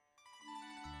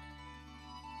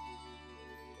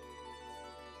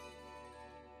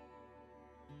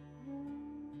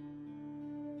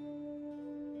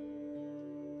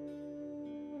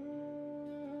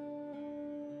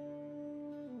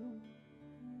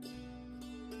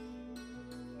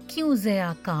کیوں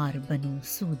ضیاءکار بنوں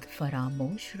سود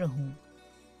فراموش رہوں،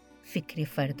 فکر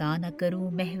فردا نہ کروں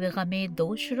محو غم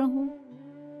دوش رہوں،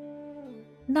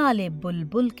 نالے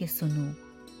بلبل کے سنوں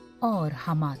اور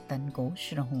ہماتن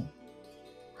گوش رہوں،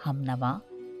 ہم نوا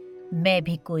میں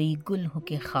بھی کوئی گل ہوں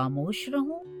کہ خاموش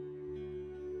رہوں،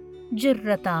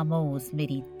 جرت آموز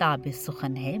میری تاب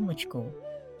سخن ہے مجھ کو،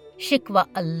 شکوہ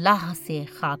اللہ سے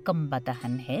خاکم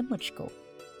بدہن ہے مجھ کو،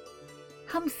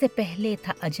 ہم سے پہلے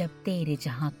تھا عجب تیرے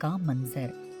جہاں کا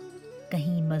منظر،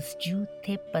 کہیں مسجود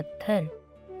تھے پتھر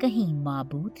کہیں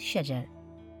معبود شجر،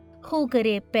 خو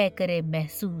کرے پے کرے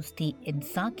محسوس تھی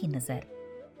انسان کی نظر،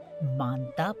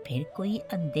 مانتا پھر کوئی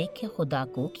اندیکھے خدا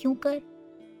کو کیوں کر،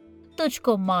 تجھ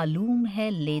کو معلوم ہے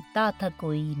لیتا تھا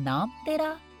کوئی نام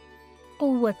تیرا،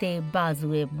 قوت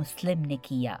بازوئے مسلم نے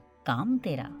کیا کام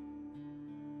تیرا،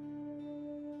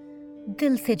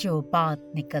 دل سے جو بات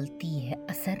نکلتی ہے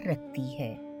اثر رکھتی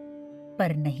ہے،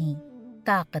 پر نہیں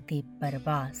طاقت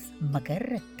پرواز مگر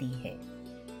رکھتی ہے،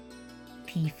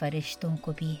 تھی فرشتوں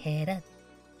کو بھی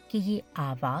حیرت کہ یہ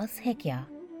آواز ہے کیا،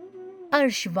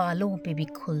 عرش والوں پہ بھی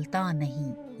کھلتا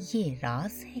نہیں یہ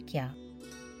راز ہے کیا،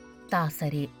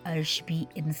 تاثر عرش بھی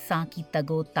انسان کی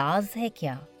تگ و تاز ہے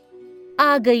کیا،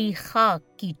 آ گئی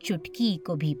خاک کی چٹکی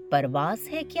کو بھی پرواز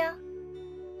ہے کیا،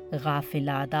 غافل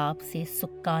آداب سے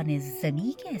سکان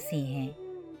زمیں کیسے ہیں،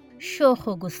 شوخ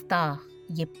و گستاخ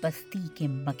یہ پستی کے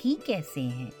مکی کیسے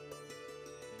ہیں،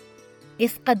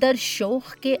 اس قدر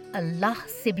شوخ کے اللہ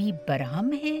سے بھی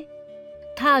برہم ہے،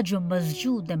 تھا جو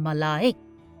مسجود ملائک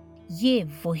یہ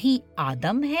وہی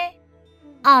آدم ہے،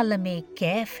 عالم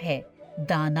کیف ہے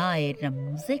دانائے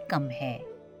رموز کم ہے،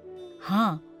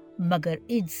 ہاں مگر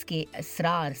اجز کے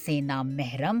اسرار سے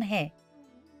نامحرم ہے،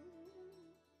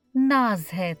 ناز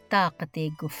ہے طاقت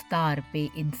گفتار پہ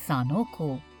انسانوں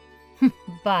کو،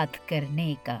 بات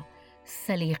کرنے کا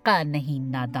سلیقہ نہیں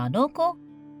نادانوں کو۔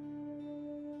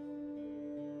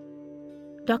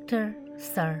 ڈاکٹر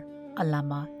سر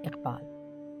علامہ اقبال،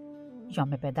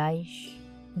 یوم پیدائش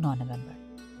 9 نومبر۔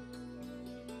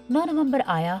 9 نومبر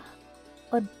آیا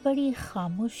اور بڑی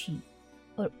خاموشی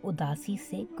اور اداسی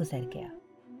سے گزر گیا،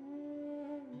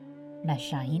 نہ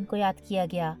شاہین کو یاد کیا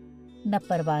گیا، نہ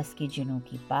پرواز کے جنوں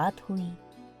کی بات ہوئی،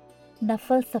 نہ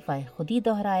فلسفہ خودی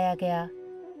دہرایا گیا،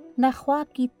 نہ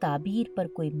خواب کی تعبیر پر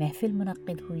کوئی محفل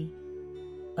منعقد ہوئی،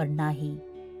 اور نہ ہی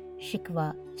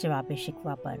شکوہ جواب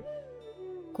شکوہ پر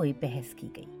کوئی بحث کی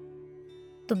گئی۔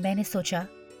 تو میں نے سوچا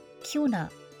کیوں نہ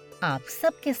آپ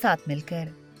سب کے ساتھ مل کر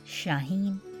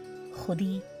شاہین،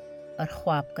 خودی اور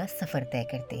خواب کا سفر طے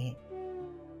کرتے ہیں۔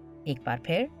 ایک بار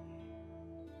پھر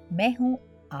میں ہوں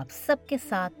آپ سب کے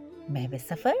ساتھ محو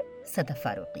سفر صدف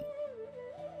فاروقی۔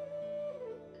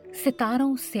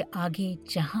 ستاروں سے آگے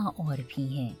جہاں اور بھی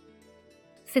ہیں،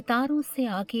 ستاروں سے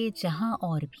آگے جہاں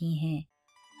اور بھی ہیں،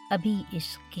 ابھی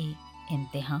عشق کے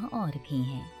امتحان اور بھی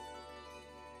ہیں،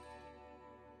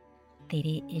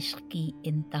 تیرے عشق کی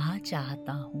انتہا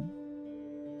چاہتا ہوں،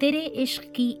 تیرے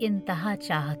عشق کی انتہا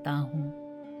چاہتا ہوں،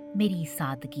 میری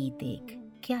سادگی دیکھ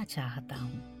کیا چاہتا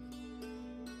ہوں،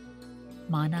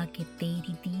 مانا کہ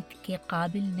تیری دید کے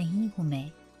قابل نہیں ہوں میں،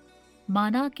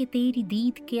 مانا کہ تیری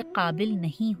دید کے قابل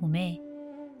نہیں ہوں میں،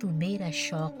 تو میرا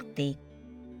شوق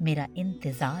دیکھ میرا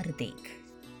انتظار دیکھ۔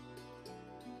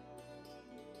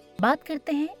 بات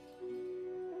کرتے ہیں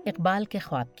اقبال کے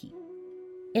خواب کی۔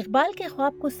 اقبال کے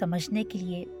خواب کو سمجھنے کے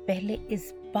لیے پہلے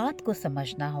اس بات کو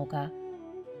سمجھنا ہوگا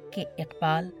کہ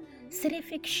اقبال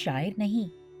صرف ایک شاعر نہیں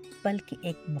بلکہ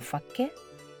ایک مفکر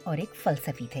اور ایک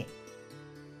فلسفی تھے۔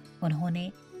 انہوں نے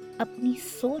اپنی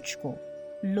سوچ کو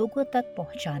لوگوں تک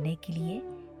پہنچانے کے لیے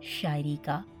شاعری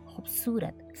کا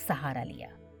خوبصورت سہارا لیا۔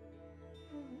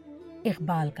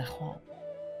 اقبال کا خواب: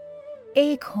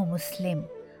 ایک ہو مسلم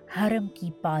حرم کی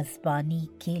پاسبانی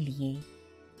کے لیے،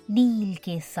 نیل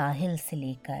کے ساحل سے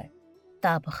لے کر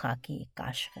تاب خاک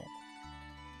کاشغر،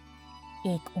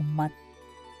 ایک امت،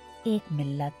 ایک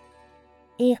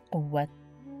ملت، ایک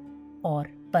قوت اور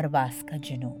پرواز کا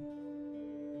جنون۔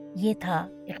 یہ تھا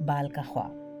اقبال کا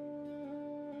خواب۔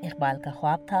 اقبال کا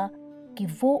خواب تھا کہ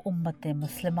وہ امت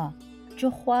مسلمہ جو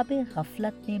خواب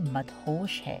غفلت میں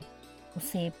مدہوش ہے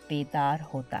اسے بیدار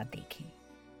ہوتا دیکھے،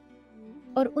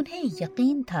 اور انہیں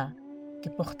یقین تھا کہ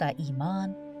پختہ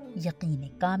ایمان، یقین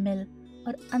کامل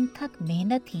اور انتھک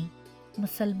محنت ہی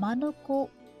مسلمانوں کو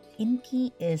ان کی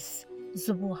اس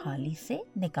ضب حالی سے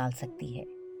نکال سکتی ہے۔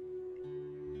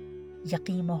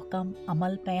 یقین محکم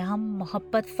عمل پہ ہم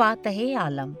محبت فاتح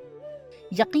عالم،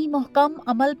 یقین محکم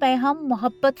عمل پہ ہم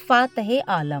محبت فاتح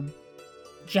عالم،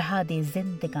 جہاد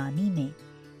زندگانی میں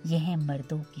یہ ہیں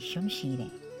مردوں کی شمشیریں۔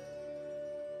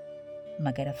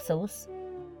 مگر افسوس،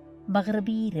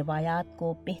 مغربی روایات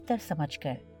کو بہتر سمجھ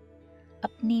کر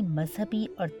اپنی مذہبی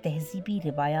اور تہذیبی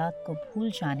روایات کو بھول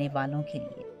جانے والوں کے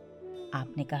لیے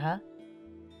آپ نے کہا،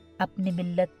 اپنی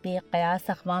ملت پہ قیاس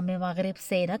اقوام مغرب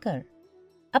سے نہ کر،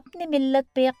 اپنی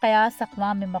ملت پہ قیاس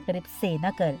اقوام مغرب سے نہ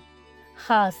کر،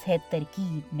 خاص ہے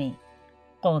ترکیب میں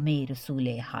قوم رسول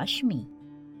ہاشمی۔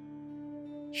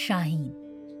 شاہین،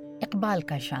 اقبال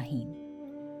کا شاہین۔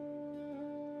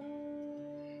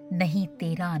 نہیں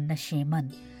تیرا نشیمن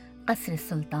قصر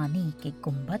سلطانی کے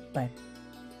گنبد پر،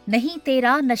 نہیں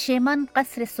تیرا نشیمن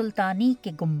قصر سلطانی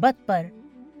کے گنبد پر،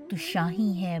 تو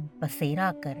شاہی ہے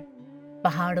بسیرا کر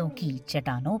پہاڑوں کی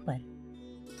چٹانوں پر۔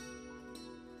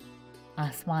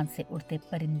 آسمان سے اڑتے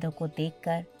پرندوں کو دیکھ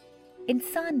کر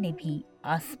انسان نے بھی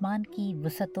آسمان کی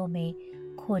وسعتوں میں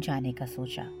کھو جانے کا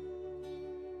سوچا،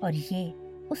 اور یہ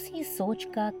اسی سوچ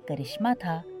کا کرشمہ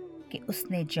تھا کہ اس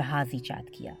نے جہاز ایجاد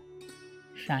کیا۔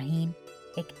 شاہین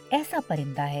ایک ایسا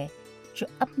پرندہ ہے جو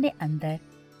اپنے اندر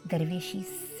درویشی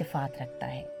صفات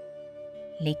رکھتا ہے،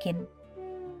 لیکن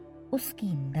اس کی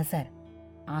نظر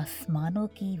آسمانوں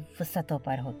کی وسعتوں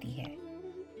پر ہوتی ہے۔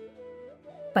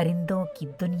 پرندوں کی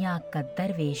دنیا کا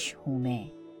درویش ہوں میں،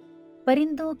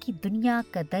 پرندوں کی دنیا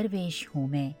کا درویش ہوں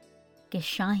میں، کہ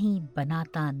شاہی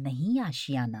بناتا نہیں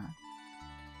آشیانہ۔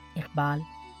 اقبال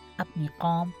اپنی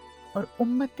قوم اور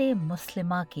امت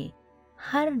مسلمہ کے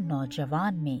ہر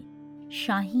نوجوان میں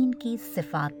شاہین کی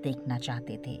صفات دیکھنا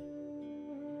چاہتے تھے۔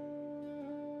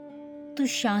 تو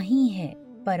شاہی ہے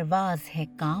پرواز ہے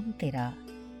کام تیرا،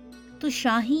 تو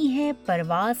شاہی ہے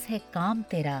پرواز ہے کام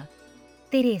تیرا،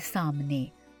 تیرے سامنے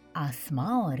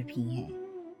آسماں اور بھی ہیں۔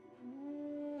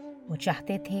 وہ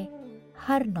چاہتے تھے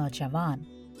ہر نوجوان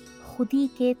خودی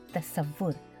کے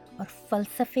تصور اور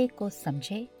فلسفے کو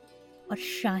سمجھے اور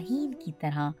شاہین کی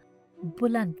طرح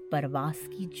بلند پرواز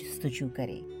کی جستجو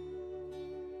کرے۔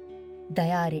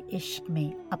 دیار عشق میں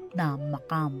اپنا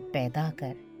مقام پیدا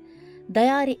کر،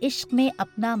 دیار عشق میں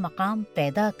اپنا مقام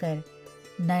پیدا کر،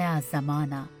 نیا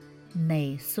زمانہ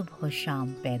نئے صبح و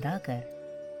شام پیدا کر۔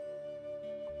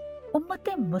 امت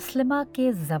مسلمہ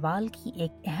کے زوال کی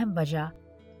ایک اہم وجہ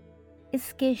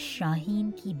اس کے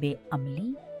شاہین کی بے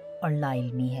عملی اور لا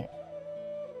علمی ہے۔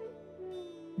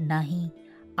 نہ ہی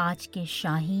آج کے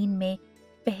شاہین میں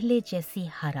پہلے جیسی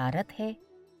حرارت ہے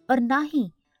اور نہ ہی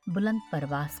بلند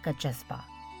پرواز کا جذبہ۔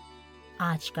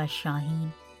 آج کا شاہین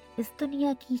اس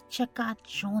دنیا کی چکا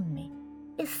چوند میں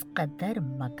اس قدر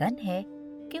مگن ہے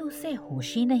کہ اسے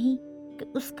ہوش ہی نہیں کہ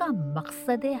اس کا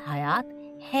مقصد حیات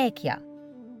ہے کیا۔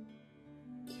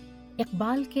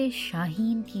 اقبال کے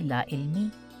شاہین کی لا علمی،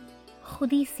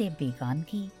 خودی سے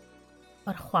بیگانگی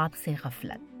اور خواب سے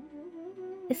غفلت،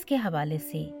 اس کے حوالے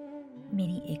سے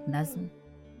میری ایک نظم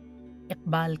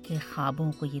اقبال کے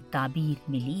خوابوں کو یہ تعبیر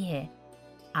ملی ہے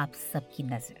آپ سب کی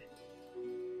نظر۔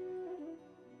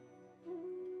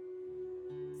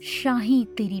 شاہی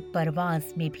تیری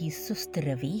پرواز میں بھی سست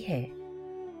روی ہے،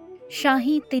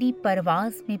 شاہی تیری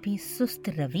پرواز میں بھی سست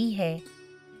روی ہے،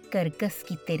 کرگس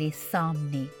کی تیرے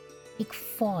سامنے ایک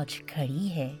فوج کھڑی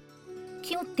ہے،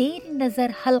 کیوں تیری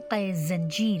نظر حلقہ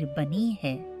زنجیر بنی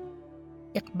ہے،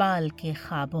 اقبال کے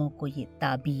خوابوں کو یہ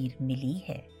تعبیر ملی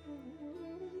ہے۔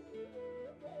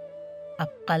 اب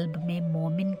قلب میں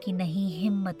مومن کی نہیں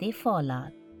ہمت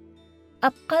فولاد،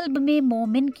 اب قلب میں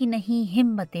مومن کی نہیں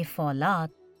ہمت فولاد،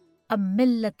 اب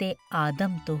ملت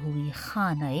آدم تو ہوئی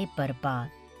خانہ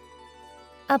برباد،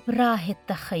 اب راہ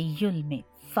تخیل میں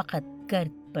فقط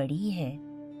گرد پڑی ہے،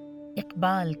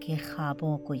 اقبال کے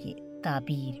خوابوں کو یہ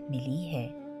تعبیر ملی ہے۔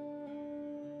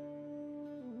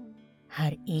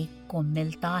 ہر ایک کو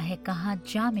ملتا ہے کہاں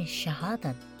جام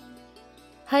شہادت،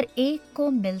 ہر ایک کو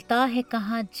ملتا ہے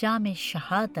کہاں جام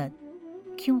شہادت،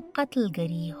 کیوں قتل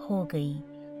گری ہو گئی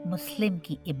مسلم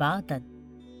کی عبادت،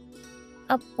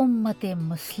 اب امت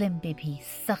مسلم پہ بھی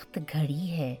سخت گھڑی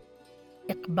ہے،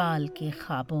 اقبال کے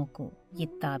خوابوں کو یہ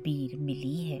تعبیر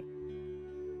ملی ہے۔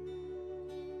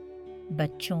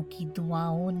 بچوں کی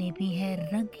دعاؤں نے بھی ہے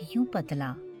رنگ یوں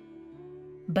بدلا،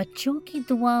 بچوں کی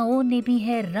دعاؤں نے بھی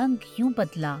ہے رنگ یوں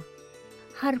بدلا،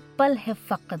 ہر پل ہے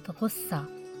فقط غصہ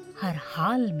ہر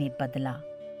حال میں بدلا،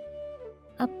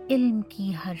 اب علم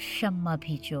کی ہر شمع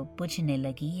بھی جو بجھنے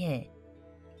لگی ہے،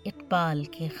 اقبال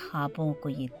کے خوابوں کو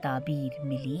یہ تعبیر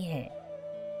ملی ہے۔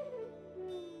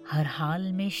 ہر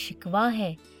حال میں شکوہ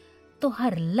ہے تو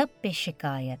ہر لب پہ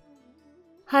شکایت،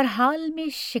 ہر حال میں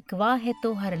شکوہ ہے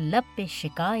تو ہر لب پہ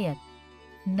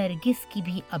شکایت، نرگس کی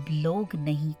بھی اب لوگ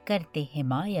نہیں کرتے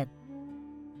حمایت،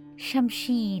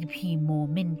 شمشیر بھی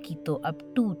مومن کی تو اب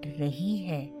ٹوٹ رہی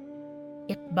ہے،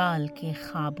 اقبال کے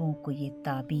خوابوں کو یہ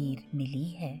تعبیر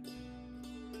ملی ہے۔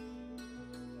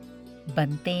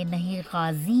 بنتے نہیں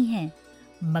غازی ہیں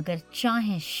مگر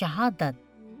چاہیں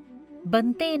شہادت،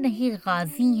 بنتے نہیں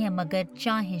غازی ہیں مگر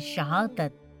چاہیں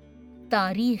شہادت،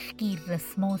 تاریخ کی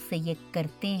رسموں سے یہ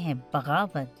کرتے ہیں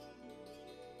بغاوت۔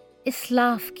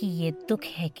 اسلاف کی یہ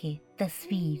دکھ ہے کہ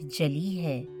تصویر جلی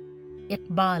ہے،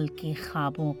 اقبال کے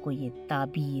خوابوں کو یہ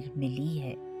تعبیر ملی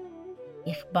ہے،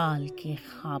 اقبال کے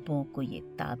خوابوں کو یہ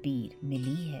تعبیر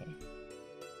ملی ہے۔